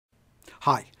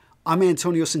Hi, I'm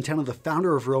Antonio Centeno, the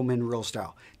founder of Real Men, Real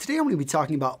Style. Today I'm going to be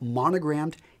talking about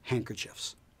monogrammed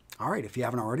handkerchiefs. All right, if you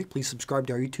haven't already, please subscribe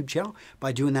to our YouTube channel.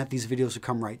 By doing that, these videos will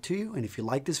come right to you. And if you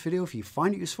like this video, if you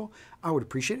find it useful, I would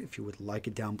appreciate it if you would like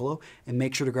it down below. And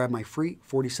make sure to grab my free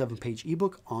 47-page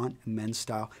ebook on men's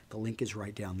style. The link is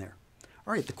right down there.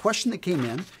 All right, the question that came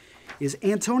in is,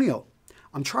 Antonio,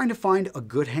 I'm trying to find a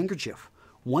good handkerchief,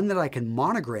 one that I can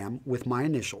monogram with my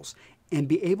initials and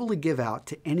be able to give out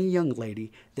to any young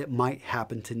lady that might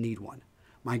happen to need one.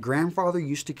 My grandfather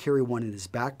used to carry one in his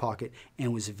back pocket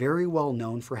and was very well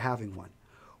known for having one.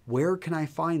 Where can I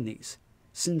find these?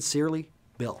 Sincerely,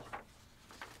 Bill.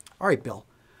 All right, Bill.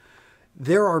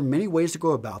 There are many ways to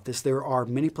go about this. There are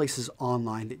many places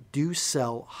online that do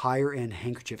sell higher-end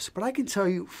handkerchiefs, but I can tell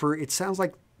you, it sounds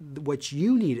like what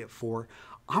you need it for,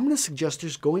 I'm going to suggest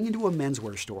just going into a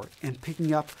menswear store and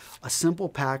picking up a simple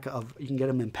pack of, you can get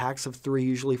them in packs of 3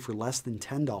 usually for less than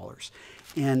 $10.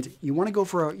 And you want to go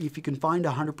for, if you can find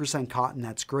 100% cotton,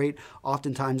 that's great.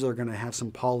 Oftentimes they're going to have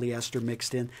some polyester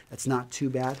mixed in. That's not too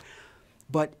bad.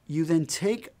 But you then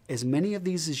take as many of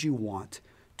these as you want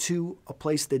to a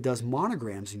place that does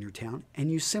monograms in your town, and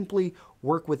you simply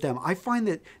work with them. I find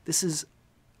that this is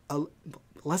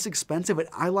less expensive, but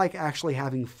I like actually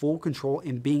having full control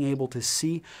and being able to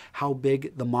see how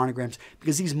big the monograms,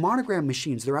 because these monogram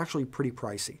machines, they're actually pretty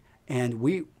pricey. And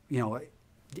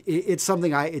it's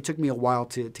something it took me a while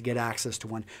to get access to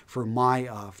one for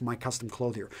my custom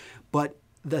clothier. But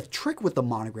the trick with the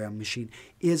monogram machine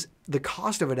is the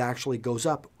cost of it actually goes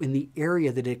up in the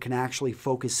area that it can actually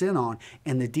focus in on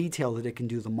and the detail that it can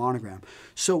do the monogram.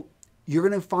 So you're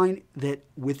going to find that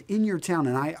within your town,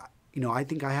 and I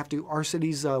think I have to, our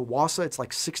city's Wausau, it's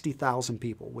like 60,000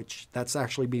 people, which that's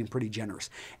actually being pretty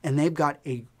generous. And they've got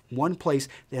one place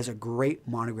that has a great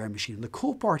monogram machine. And the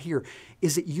cool part here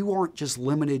is that you aren't just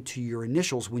limited to your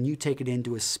initials when you take it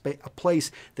into a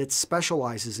place that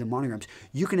specializes in monograms.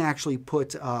 You can actually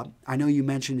put, I know you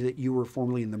mentioned that you were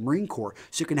formerly in the Marine Corps,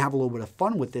 so you can have a little bit of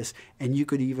fun with this, and you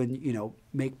could even,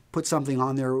 put something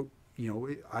on there.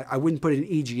 I wouldn't put an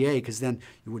EGA because then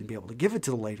you wouldn't be able to give it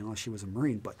to the lady unless she was a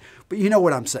Marine, but you know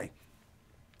what I'm saying.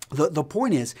 The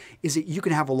point is that you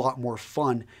can have a lot more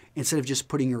fun. Instead of just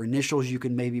putting your initials, you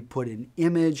can maybe put an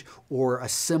image or a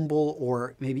symbol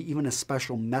or maybe even a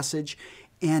special message.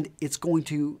 And it's going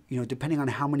to, depending on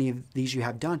how many of these you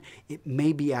have done, it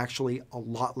may be actually a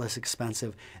lot less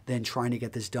expensive than trying to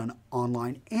get this done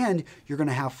online. And you're going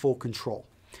to have full control.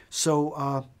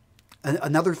 So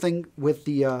another thing with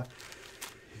the,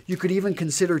 you could even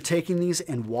consider taking these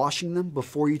and washing them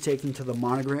before you take them to the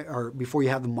monogram, or before you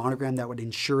have the monogram. That would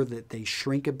ensure that they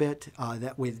shrink a bit.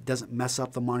 That way it doesn't mess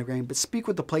up the monogram. But speak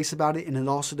with the place about it, and it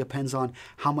also depends on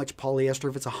how much polyester.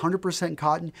 If it's 100%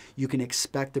 cotton, you can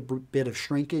expect a bit of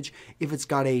shrinkage. If it's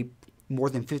got a more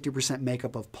than 50%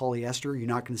 makeup of polyester, you're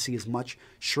not going to see as much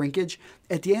shrinkage.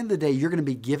 At the end of the day, you're going to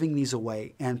be giving these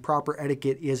away, and proper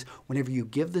etiquette is whenever you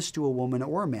give this to a woman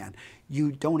or a man,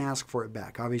 you don't ask for it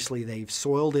back. Obviously, they've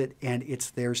soiled it and it's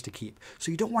theirs to keep.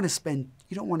 So you don't want to spend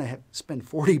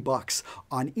 $40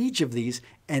 on each of these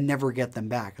and never get them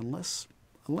back unless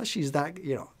she's that,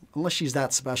 unless she's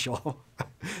that special.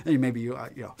 And maybe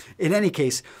in any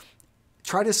case,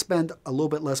 try to spend a little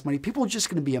bit less money. People are just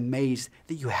going to be amazed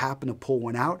that you happen to pull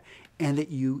one out and that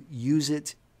you use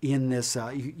it in this,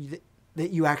 that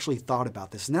you actually thought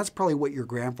about this. And that's probably what your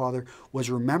grandfather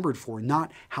was remembered for,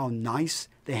 not how nice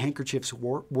the handkerchiefs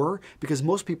were, because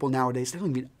most people nowadays, they don't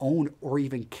even own or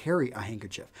even carry a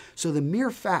handkerchief. So the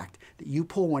mere fact that you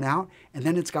pull one out and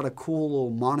then it's got a cool little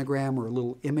monogram or a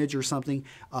little image or something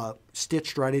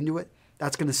stitched right into it,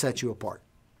 that's going to set you apart.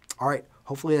 All right,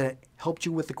 hopefully that helped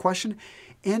you with the question.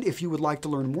 And if you would like to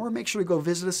learn more, make sure to go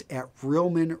visit us at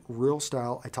Real Men, Real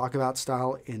Style. I talk about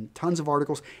style in tons of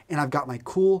articles, and I've got my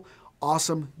cool,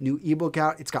 awesome new ebook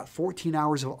out. It's got 14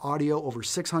 hours of audio, over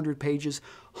 600 pages,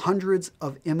 hundreds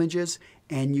of images,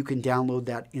 and you can download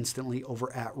that instantly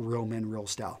over at Real Men, Real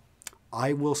Style.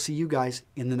 I will see you guys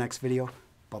in the next video.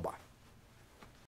 Bye-bye.